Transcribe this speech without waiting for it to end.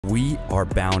We are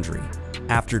Boundary.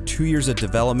 After 2 years of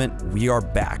development, we are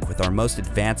back with our most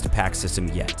advanced pack system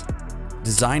yet.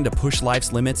 Designed to push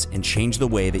life's limits and change the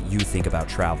way that you think about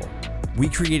travel. We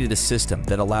created a system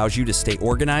that allows you to stay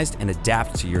organized and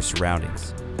adapt to your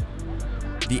surroundings.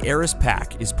 The Arris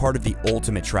pack is part of the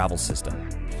ultimate travel system.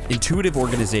 Intuitive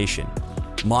organization,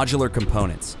 modular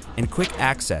components, and quick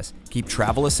access keep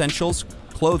travel essentials,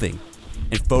 clothing,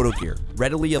 and photo gear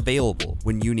readily available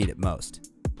when you need it most.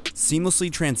 Seamlessly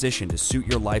transition to suit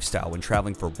your lifestyle when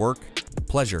traveling for work,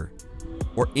 pleasure,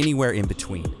 or anywhere in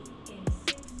between.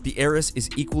 The Arris is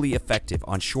equally effective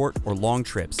on short or long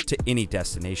trips to any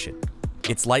destination.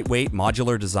 Its lightweight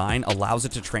modular design allows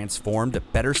it to transform to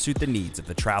better suit the needs of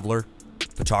the traveler,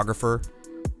 photographer,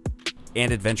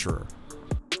 and adventurer.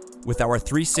 With our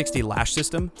 360 lash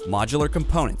system, modular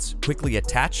components quickly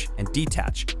attach and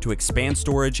detach to expand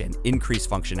storage and increase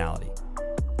functionality.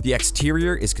 The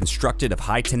exterior is constructed of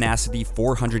high-tenacity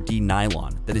 400D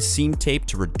nylon that is seam taped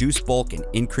to reduce bulk and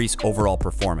increase overall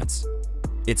performance.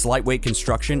 Its lightweight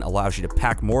construction allows you to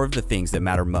pack more of the things that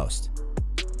matter most.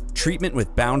 Treatment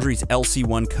with Boundary's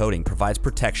LC1 coating provides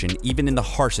protection even in the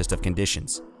harshest of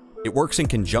conditions. It works in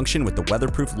conjunction with the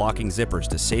weatherproof locking zippers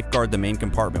to safeguard the main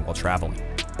compartment while traveling.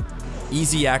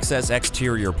 Easy access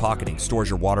exterior pocketing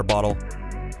stores your water bottle,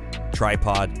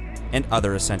 tripod, and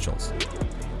other essentials.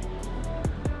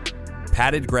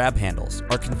 Padded grab handles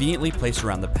are conveniently placed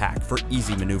around the pack for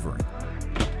easy maneuvering.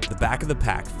 The back of the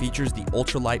pack features the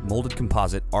ultralight molded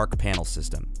composite arc panel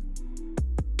system,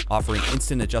 offering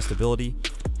instant adjustability,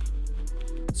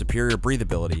 superior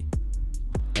breathability,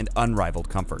 and unrivaled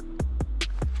comfort.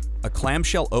 A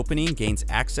clamshell opening gains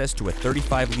access to a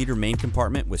 35-liter main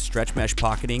compartment with stretch mesh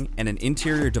pocketing and an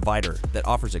interior divider that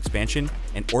offers expansion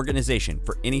and organization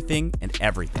for anything and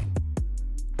everything.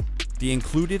 The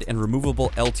included and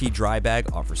removable LT dry bag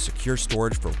offers secure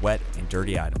storage for wet and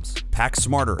dirty items. Pack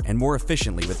smarter and more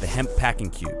efficiently with the hemp packing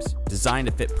cubes, designed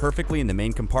to fit perfectly in the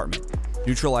main compartment,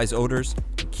 neutralize odors,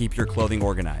 and keep your clothing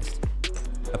organized.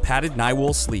 A padded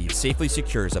nylon sleeve safely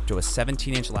secures up to a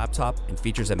 17-inch laptop and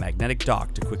features a magnetic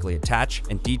dock to quickly attach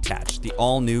and detach the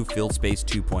all-new FieldSpace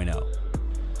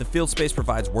 2.0. The FieldSpace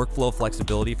provides workflow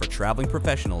flexibility for traveling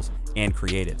professionals and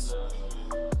creatives.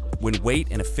 When weight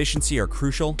and efficiency are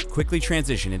crucial, quickly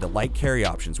transition into light carry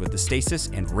options with the Stasis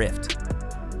and Rift.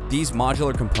 These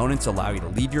modular components allow you to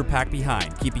leave your pack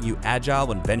behind, keeping you agile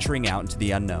when venturing out into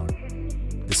the unknown.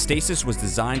 The Stasis was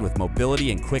designed with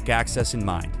mobility and quick access in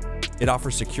mind. It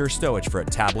offers secure stowage for a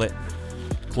tablet,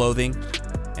 clothing,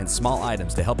 and small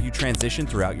items to help you transition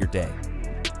throughout your day.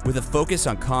 With a focus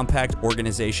on compact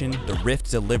organization, the Rift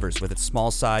delivers with its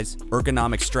small size,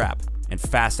 ergonomic strap, and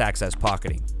fast access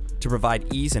pocketing to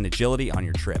provide ease and agility on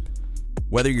your trip.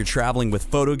 Whether you're traveling with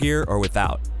photo gear or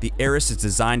without, the Arris is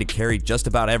designed to carry just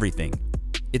about everything.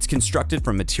 It's constructed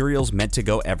from materials meant to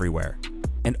go everywhere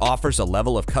and offers a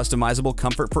level of customizable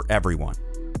comfort for everyone.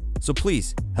 So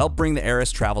please, help bring the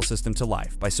Arris travel system to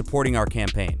life by supporting our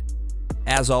campaign.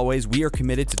 As always, we are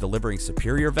committed to delivering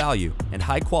superior value and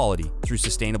high quality through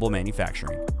sustainable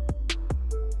manufacturing.